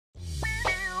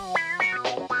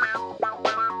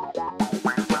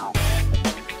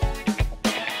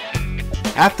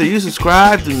After you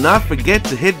subscribe, do not forget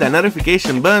to hit that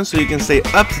notification button so you can stay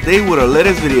up to date with our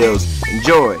latest videos.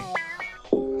 Enjoy.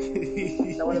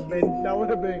 That would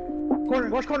have been.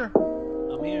 Corner, watch corner.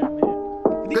 I'm here.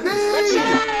 Good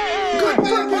day! Good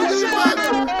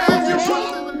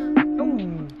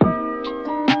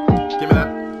Give me that.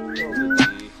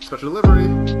 Special delivery.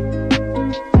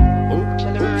 Oh,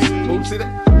 see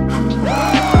that?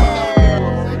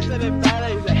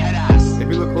 He's a head ass. If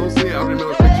you look closely, out in the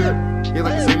middle of the picture, he had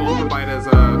like the same overbite as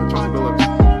Chauncey Billups.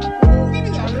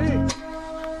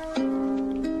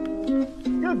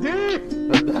 Good D.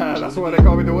 That's why they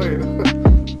call me Dwayne.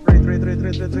 Three.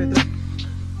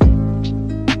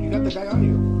 You got the guy on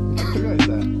you. How good is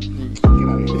that? Get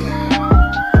out of here.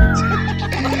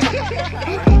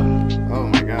 Oh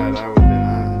my god, I would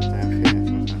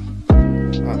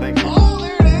oh, thank you. Oh,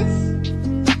 there it is.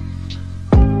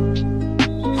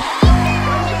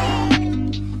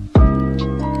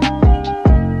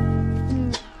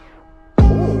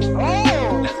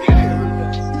 Let's get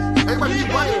it. Everybody keep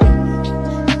playing.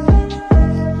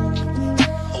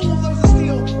 Oh, that was a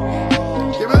steal.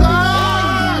 Give me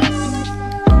that!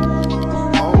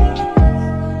 Oh.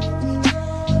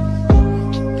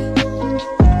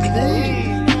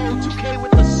 2K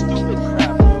with the stupid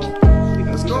crap, bro.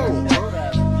 Let's go.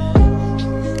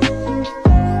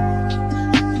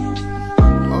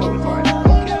 Oh, fine. I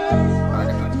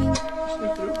got that.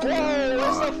 Whoa,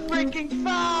 that's a freaking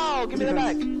foul. Give me that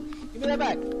back.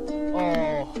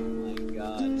 Oh my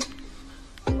god.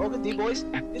 Oh, good D boys.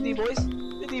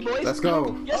 Let's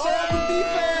go. Yes, sir.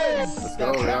 Defense. Let's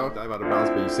go, yo. I'm about to bounce,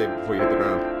 but you save it before you hit the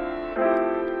ground.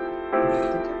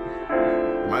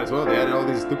 Might as well. They added all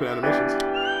these stupid animations.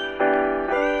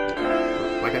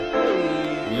 Like that.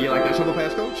 You like that shovel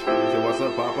pass, coach? He said, what's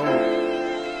up, Papa?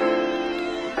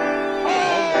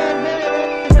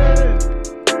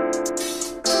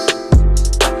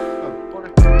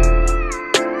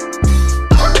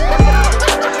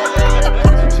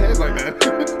 Hands like that.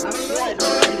 That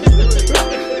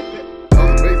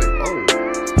was amazing. Oh.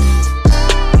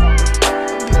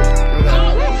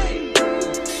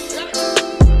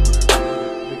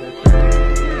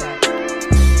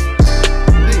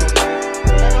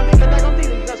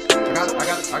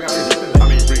 I got it. I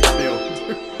mean, bring steal.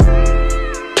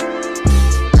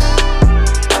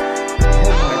 Oh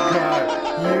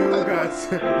my god.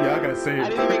 Y'all got saved. I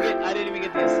didn't even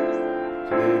get the assist.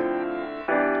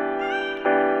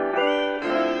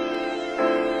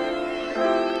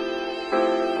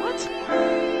 What?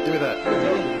 Give me that.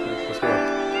 Let's go.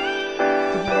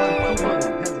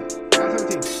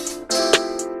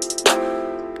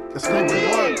 Let's go.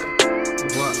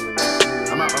 What?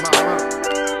 I'm out.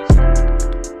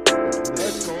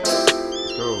 Let's go.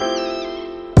 Let's go.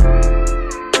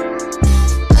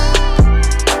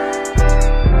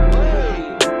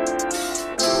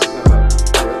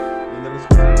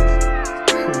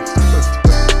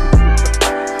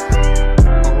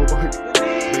 Oh my god.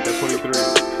 Make that 23.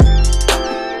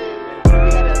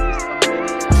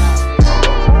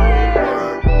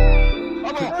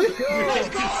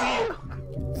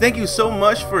 Thank you so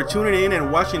much for tuning in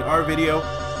and watching our video.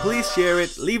 Please share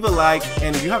it, leave a like,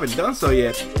 and if you haven't done so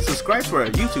yet, subscribe to our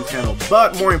YouTube channel.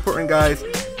 But more important, guys,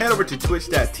 head over to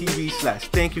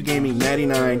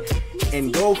twitch.tv/thankyougaming99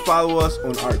 and go follow us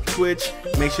on our Twitch.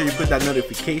 Make sure you put that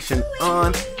notification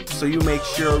on so you make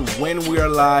sure when we are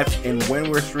live and when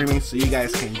we're streaming so you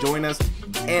guys can join us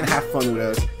and have fun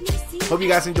with us. Hope you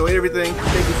guys enjoyed everything.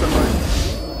 Thank you so much.